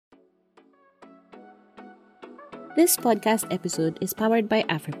This podcast episode is powered by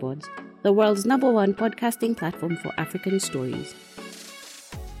AfriPods, the world's #1 podcasting platform for African stories.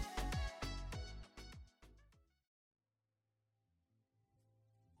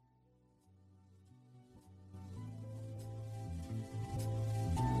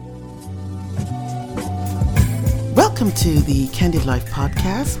 Welcome to the Candid Life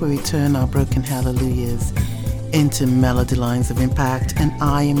podcast, where we turn our broken hallelujahs into melody lines of impact, and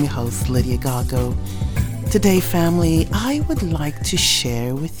I am your host, Lydia Gargo. Today, family, I would like to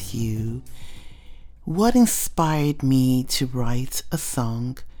share with you what inspired me to write a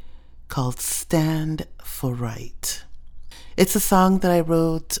song called Stand for Right. It's a song that I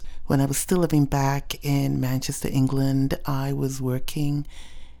wrote when I was still living back in Manchester, England. I was working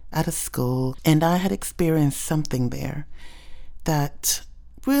at a school, and I had experienced something there that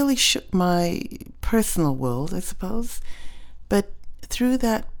really shook my personal world, I suppose. But through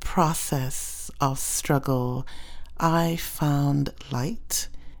that process of struggle, I found light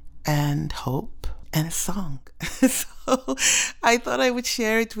and hope and a song. So I thought I would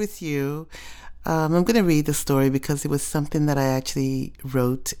share it with you. I'm going to read the story because it was something that I actually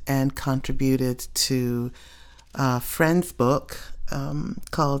wrote and contributed to a friend's book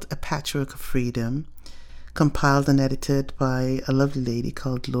called A Patchwork of Freedom, compiled and edited by a lovely lady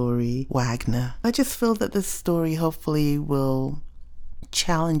called Lori Wagner. I just feel that this story hopefully will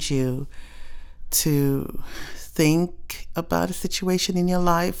challenge you to think about a situation in your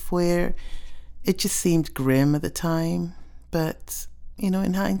life where it just seemed grim at the time, but in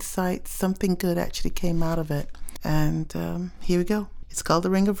hindsight, something good actually came out of it. And here we go. It's called The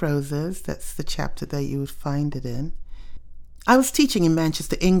Ring of Roses. That's the chapter that you would find it in. I was teaching in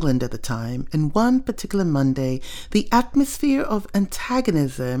Manchester, England at the time, and one particular Monday, the atmosphere of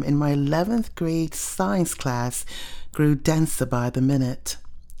antagonism in my 11th grade science class grew denser by the minute.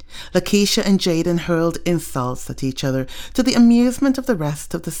 Lakeisha and Jaden hurled insults at each other to the amusement of the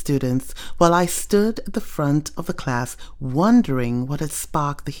rest of the students, while I stood at the front of the class wondering what had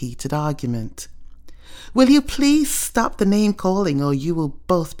sparked the heated argument. "Will you please stop the name-calling, or you will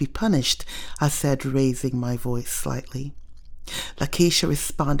both be punished?" I said, raising my voice slightly. Lakeisha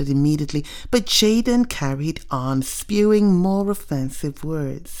responded immediately, but Jaden carried on, spewing more offensive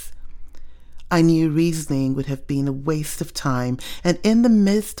words. I knew reasoning would have been a waste of time, and in the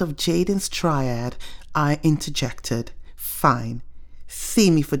midst of Jaden's tirade, I interjected, "Fine, see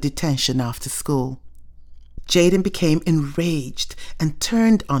me for detention after school." Jaden became enraged and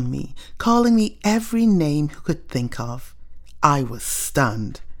turned on me, calling me every name he could think of. I was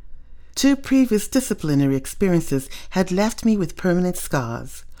stunned. 2 previous disciplinary experiences had left me with permanent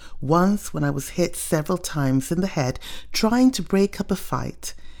scars. Once when I was hit several times in the head trying to break up a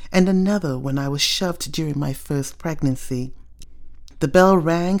fight, and another when I was shoved during my first pregnancy. The bell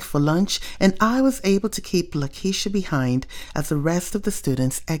rang for lunch, and I was able to keep Lakeisha behind as the rest of the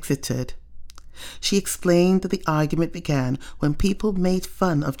students exited. She explained that the argument began when people made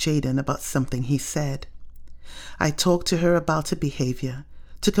fun of Jaden about something he said. I talked to her about her behavior,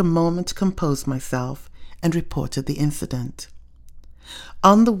 took a moment to compose myself, and reported the incident.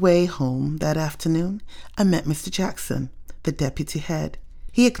 On the way home that afternoon, I met Mr. Jackson, the deputy head.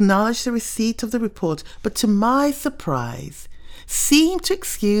 He acknowledged the receipt of the report, but to my surprise, seemed to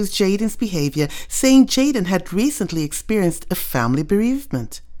excuse Jaden's behavior, saying Jaden had recently experienced a family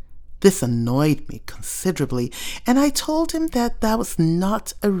bereavement. This annoyed me considerably, and I told him that was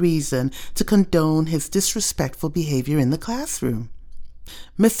not a reason to condone his disrespectful behavior in the classroom.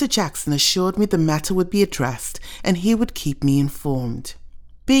 Mr. Jackson assured me the matter would be addressed, and he would keep me informed.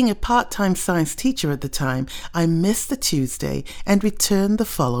 Being a part-time science teacher at the time, I missed the Tuesday and returned the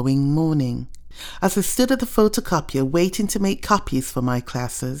following morning. As I stood at the photocopier waiting to make copies for my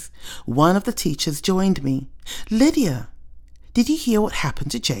classes, one of the teachers joined me. "Lydia, did you hear what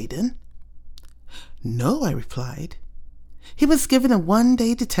happened to Jaden?" "No," I replied. "He was given a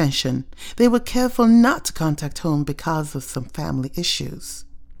 1-day detention. They were careful not to contact home because of some family issues."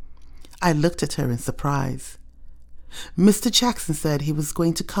 I looked at her in surprise. "Mr. Jackson said he was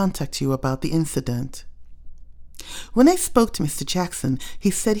going to contact you about the incident." When I spoke to Mr. Jackson,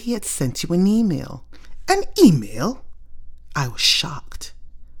 he said he had sent you an email. "An email?" I was shocked.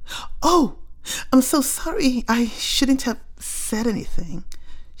 "Oh, I'm so sorry. I shouldn't have said anything,"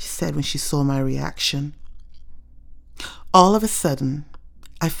 she said when she saw my reaction. All of a sudden,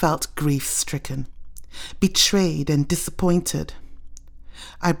 I felt grief-stricken, betrayed and disappointed.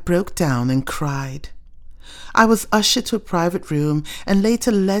 I broke down and cried. I was ushered to a private room and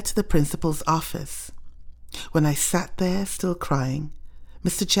later led to the principal's office. When I sat there, still crying,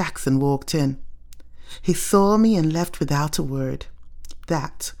 Mr. Jackson walked in. He saw me and left without a word.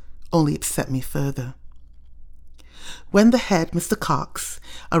 That only upset me further. When the head, Mr. Cox,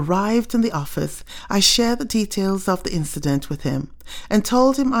 arrived in the office, I shared the details of the incident with him and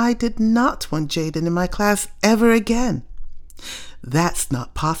told him I did not want Jaden in my class ever again. "That's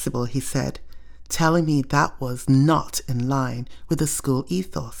not possible," he said, telling me that was not in line with the school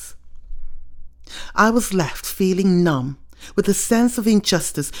ethos. I was left feeling numb, with a sense of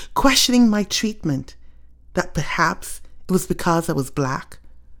injustice, questioning my treatment, that perhaps it was because I was black,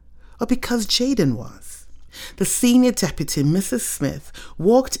 or because Jaden was. The senior deputy, Mrs. Smith,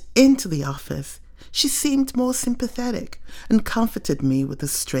 walked into the office. She seemed more sympathetic and comforted me with the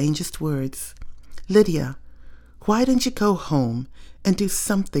strangest words. "Lydia, why don't you go home and do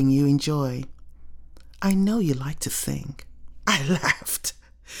something you enjoy? I know you like to sing." I laughed,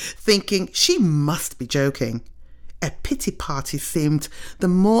 thinking she must be joking. A pity party seemed the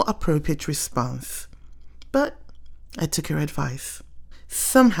more appropriate response, but I took her advice.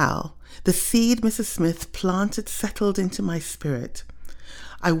 Somehow, the seed Mrs. Smith planted settled into my spirit.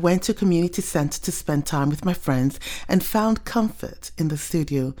 I went to a community center to spend time with my friends and found comfort in the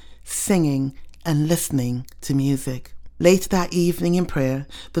studio, singing and listening to music. Later that evening in prayer,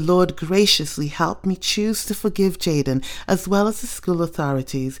 the Lord graciously helped me choose to forgive Jaden as well as the school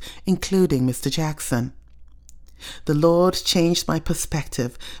authorities, including Mr. Jackson. The Lord changed my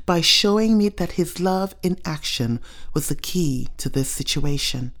perspective by showing me that His love in action was the key to this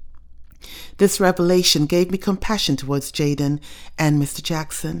situation. This revelation gave me compassion towards Jaden and Mr.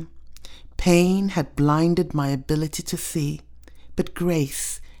 Jackson. Pain had blinded my ability to see, but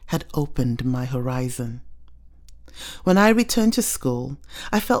grace had opened my horizon. When I returned to school,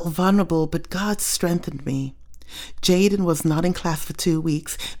 I felt vulnerable, but God strengthened me. Jaden was not in class for 2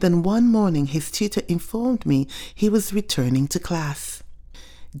 weeks. Then one morning his tutor informed me he was returning to class.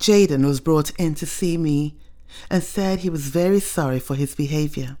 Jaden was brought in to see me and said he was very sorry for his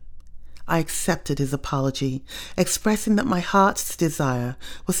behavior. I accepted his apology, expressing that my heart's desire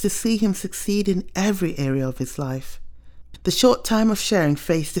was to see him succeed in every area of his life. The short time of sharing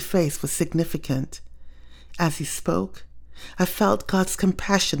face to face was significant. As he spoke, I felt God's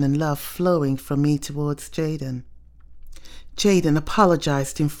compassion and love flowing from me towards Jaden. Jaden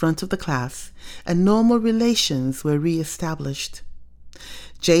apologized in front of the class, and normal relations were re-established.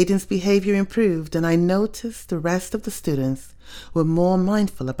 Jaden's behavior improved, and I noticed the rest of the students were more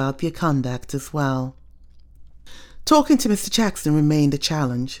mindful about their conduct as well. Talking to Mr. Jackson remained a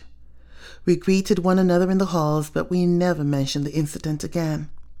challenge. We greeted one another in the halls, but we never mentioned the incident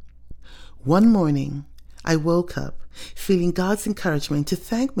again. One morning, I woke up feeling God's encouragement to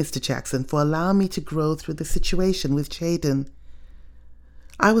thank Mr. Jackson for allowing me to grow through the situation with Jaden.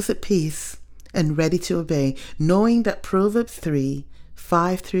 I was at peace and ready to obey, knowing that Proverbs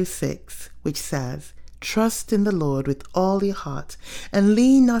 3:5-6, which says, "Trust in the Lord with all your heart, and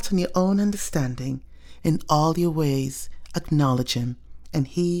lean not on your own understanding. In all your ways acknowledge Him, and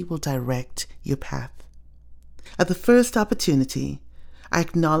He will direct your path." At the first opportunity, I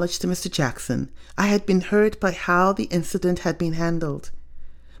acknowledged to Mr. Jackson I had been hurt by how the incident had been handled,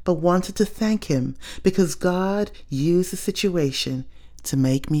 but wanted to thank him because God used the situation to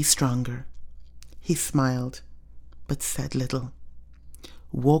make me stronger. He smiled, but said little.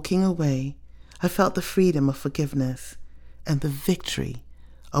 Walking away, I felt the freedom of forgiveness and the victory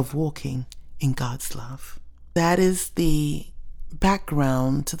of walking in God's love. That is the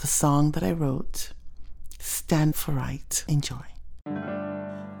background to the song that I wrote, Stand for Right. Enjoy.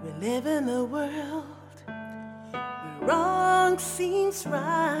 We live in a world where wrong seems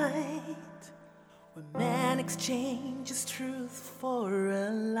right, where man exchanges truth for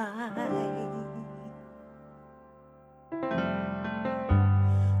a lie.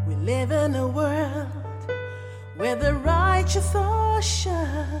 We live in a world where the righteous are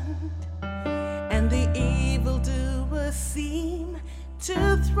shunned and the evildoers seem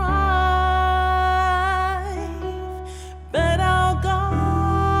to thrive. But our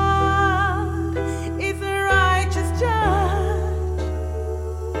God is a righteous judge,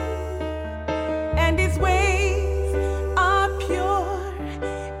 and His ways are pure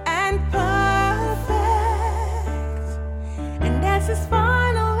and perfect. And as His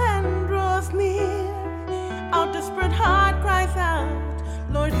final end draws near, our desperate heart cries out,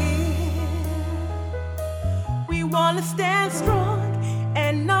 Lord, hear. We want to stand strong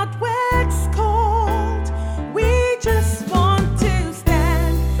and not wax cold. We just want to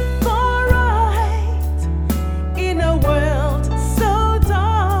stand for right in a world so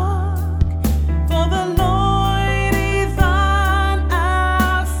dark. For the Lord is on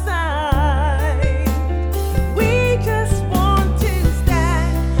our side. We just want to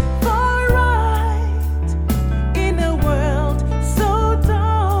stand for right in a world so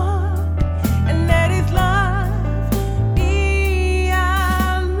dark, and let His love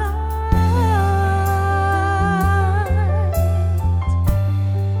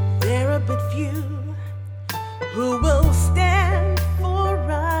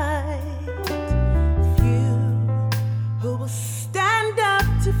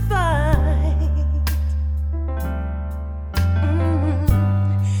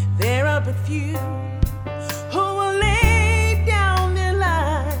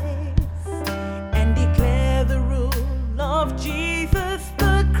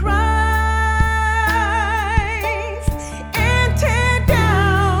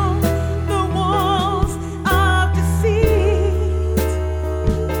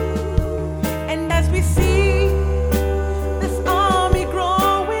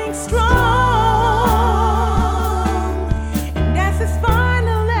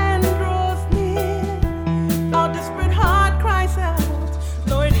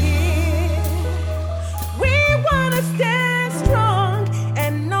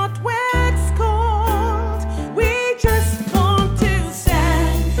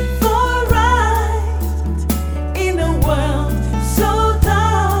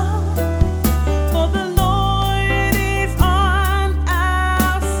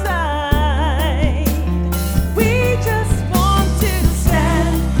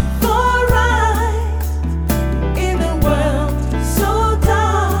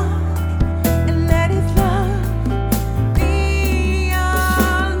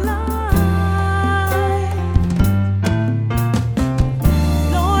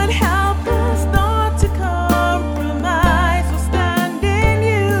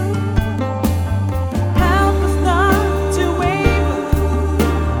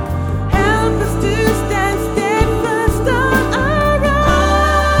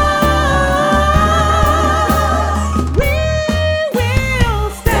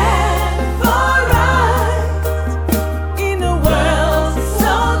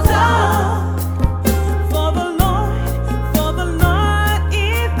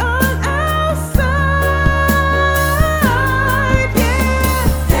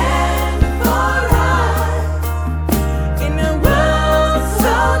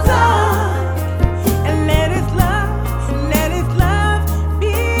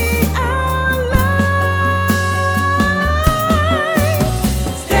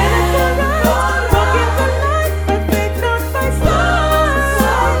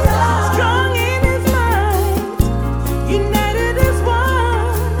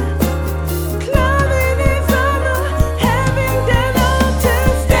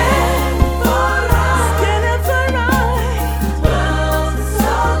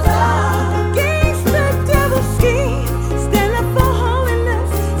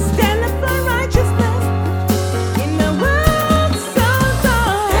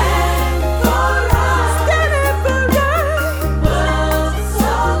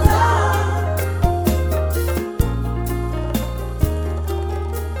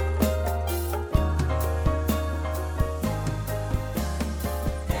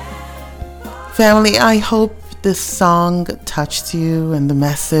Family, I hope this song touched you and the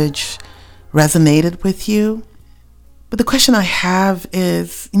message resonated with you. But the question I have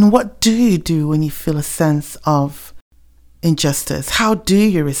is, what do you do when you feel a sense of injustice? How do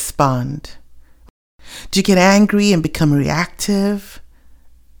you respond? Do you get angry and become reactive?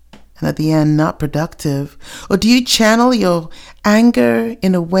 And at the end, not productive? Or do you channel your anger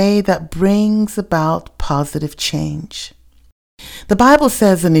in a way that brings about positive change? The Bible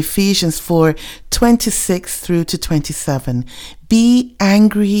says in Ephesians 4:26 through to 27, be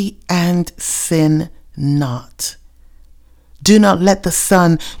angry and sin not. Do not let the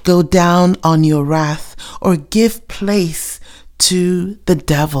sun go down on your wrath or give place to the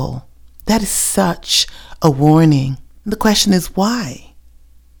devil. That is such a warning. The question is why?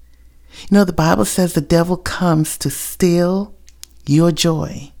 The Bible says the devil comes to steal your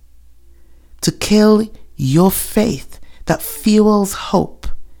joy, to kill your faith that fuels hope,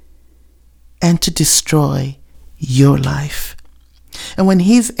 and to destroy your life. And when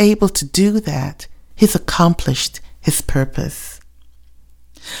he's able to do that, he's accomplished his purpose.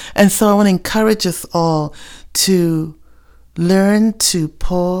 And so I want to encourage us all to learn to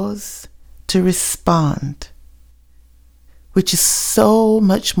pause, to respond, which is so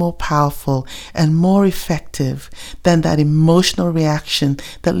much more powerful and more effective than that emotional reaction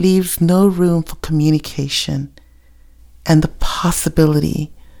that leaves no room for communication and the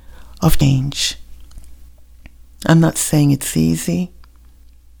possibility of change. I'm not saying it's easy.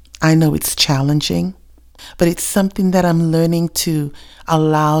 I know it's challenging, but it's something that I'm learning to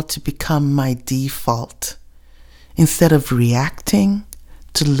allow to become my default. Instead of reacting,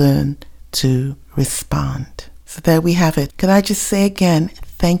 to learn to respond. So there we have it. Can I just say again,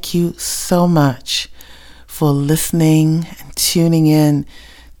 thank you so much for listening and tuning in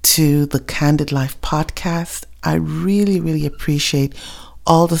to the Candid Life podcast. I really, really appreciate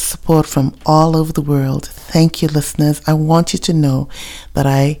all the support from all over the world. Thank you, listeners. I want you to know that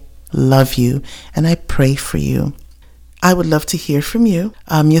I love you and I pray for you. I would love to hear from you.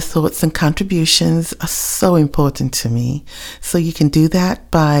 Your thoughts and contributions are so important to me. So you can do that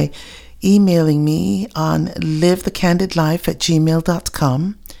by emailing me on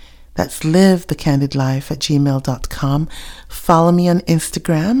livethecandidlife@gmail.com. That's livethecandidlife@gmail.com. Follow me on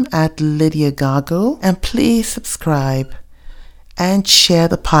Instagram @LydiaGago. And please subscribe and share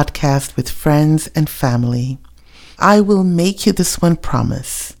the podcast with friends and family. I will make you this one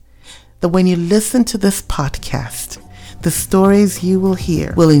promise, that when you listen to this podcast, the stories you will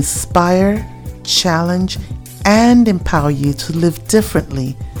hear will inspire, challenge, and empower you to live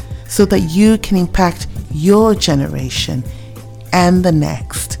differently so that you can impact your generation and the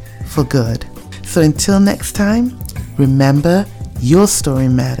next for good. So until next time, remember your story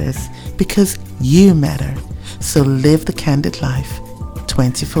matters because you matter. So live the candid life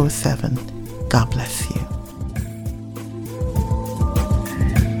 24/7. God bless you.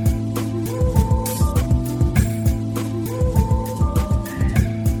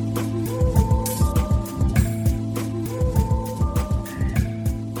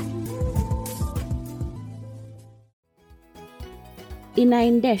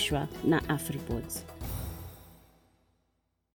 Inaendeshwa na Afripods.